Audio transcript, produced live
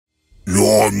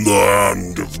I'm the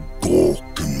hand of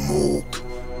Gork and Mork.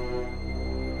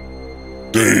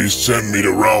 They sent me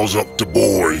to rouse up the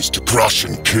boys to crush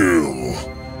and kill.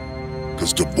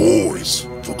 Cause the boys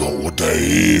forgot what they're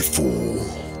here for.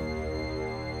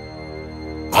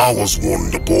 I was one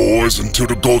of the boys until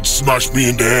the gods smashed me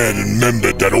in the head and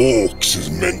remembered that Orks is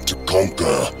meant to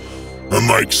conquer and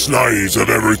make slaves of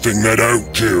everything they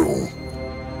don't kill.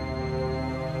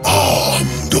 I'm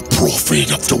the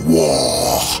Proffit of the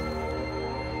WAAAGH.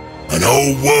 An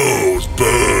whole world's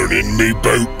burning me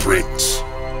boot prints.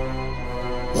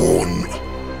 On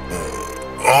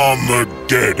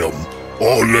Armageddon,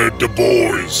 I led the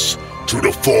boys to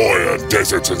the fire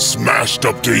deserts and smashed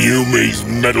up the Yumi's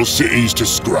metal cities to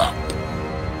scrap.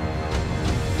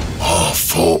 I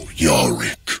fought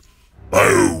Uruk,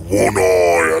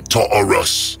 One-Eye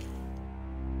Tartarus.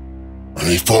 And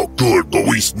he fought good, but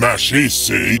we smashed his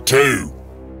city too.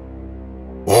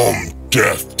 I'm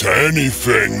deaf to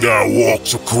anything that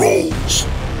walks or crawls.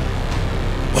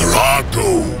 Where I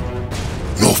go,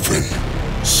 nothing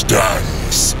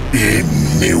stands in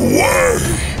me way.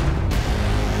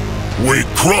 We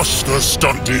crushed the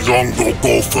stunties on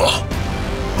Golgotha,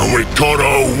 and we cut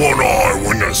out One-Eye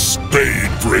when the speed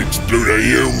freaks blew the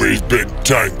Yumi's big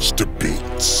tanks to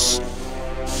bits.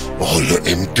 I let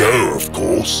him go, of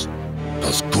course,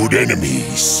 cause good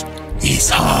enemies is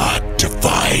hard to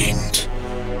find.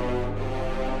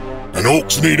 And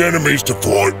Orks need enemies to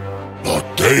fight, but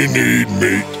they need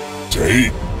meat to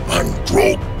eat and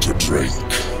grog to drink.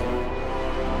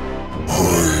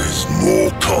 There's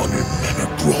more cunning than a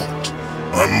grot,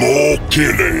 and more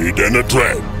killy than a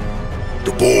dread.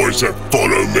 The boys that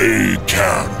follow me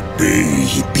can't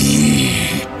be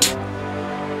beat.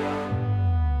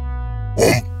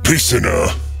 I'm pissing her.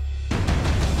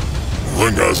 I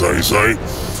think as they say,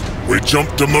 we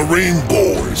jumped the Marine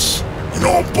boys, and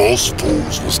our boss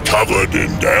pools was covered in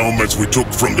the helmets we took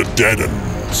from the dead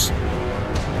uns.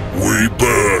 We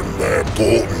burned their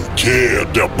port and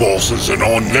killed their bosses, and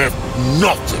I left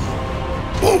nothing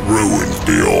but ruins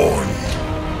behind.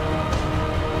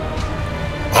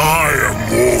 I am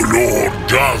Warlord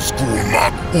Ghazghkull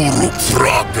Uruk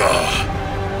Thraka,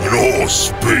 and I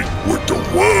speak with the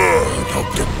word of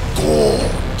the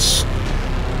gods.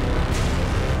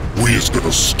 We is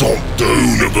gonna stomp the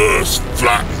universe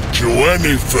flat and kill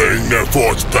anything that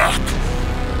fights back.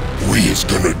 We is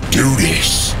gonna do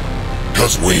this,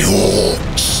 cause we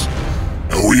Orks,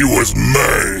 and we was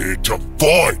made to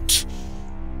fight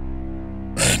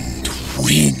and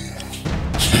win.